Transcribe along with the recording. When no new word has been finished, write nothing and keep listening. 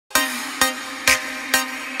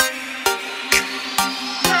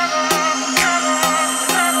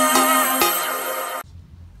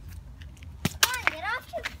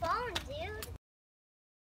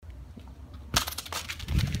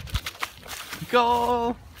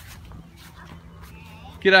Goal!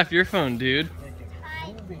 Get off your phone, dude.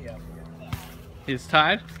 He's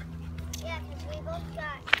tied? Yeah, because we both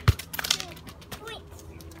got 2 points.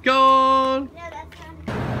 Goal! No, that's not.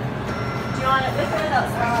 Do you want it with or without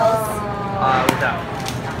sprinkles? Without.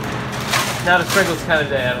 Not a sprinkles kind of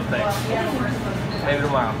day, I don't think. Maybe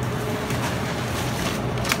tomorrow.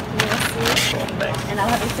 Cool, thanks. And I'll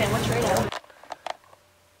have your sandwich right out.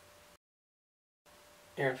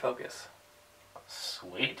 You're in focus.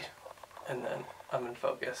 Sweet. And then I'm in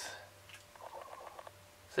focus.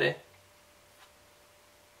 See?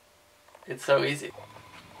 It's so easy.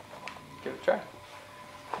 Give it a try.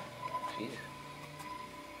 Jeez.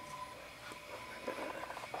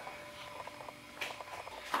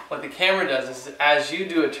 What the camera does is as you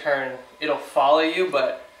do a turn, it'll follow you,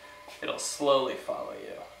 but it'll slowly follow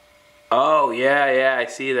you. Oh, yeah, I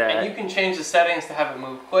see that. And you can change the settings to have it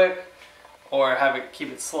move quick or have it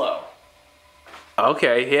keep it slow.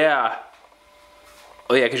 Okay, yeah.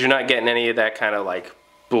 Oh yeah, because you're not getting any of that kind of like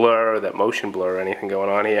blur, that motion blur or anything going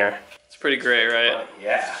on here. It's pretty great, right?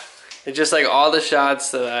 Yeah. It's just like all the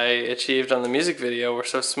shots that I achieved on the music video were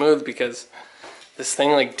so smooth because this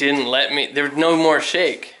thing like didn't let me, there was no more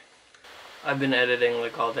shake. I've been editing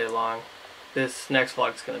like all day long. This next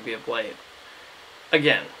vlog's gonna be a blade.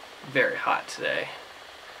 Again, very hot today.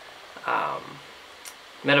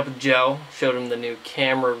 Met up with Joe, showed him the new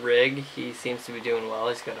camera rig. He seems to be doing well.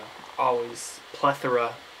 He's got a always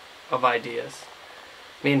plethora of ideas.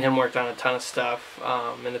 Me and him worked on a ton of stuff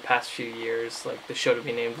in the past few years, like the show to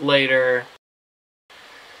be named later,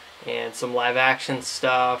 and some live action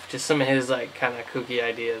stuff, just some of his like kind of kooky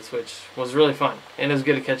ideas, which was really fun. And it was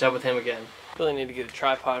good to catch up with him again. Really need to get a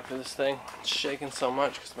tripod for this thing. It's shaking so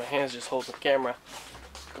much because my hands just hold the camera.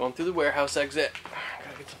 Going through the warehouse exit.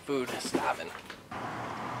 Gotta get some food. Starving.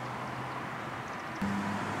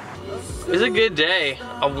 It's a good day.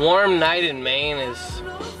 A warm night in Maine is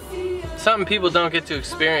something people don't get to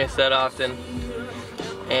experience that often.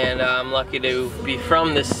 And I'm lucky to be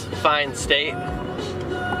from this fine state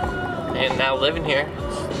and now living here.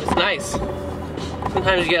 It's nice.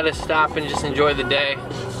 Sometimes you gotta stop and just enjoy the day.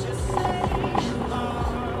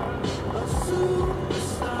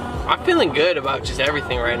 I'm feeling good about just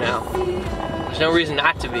everything right now. There's no reason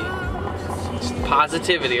not to be. Just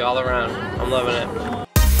positivity all around. I'm loving it.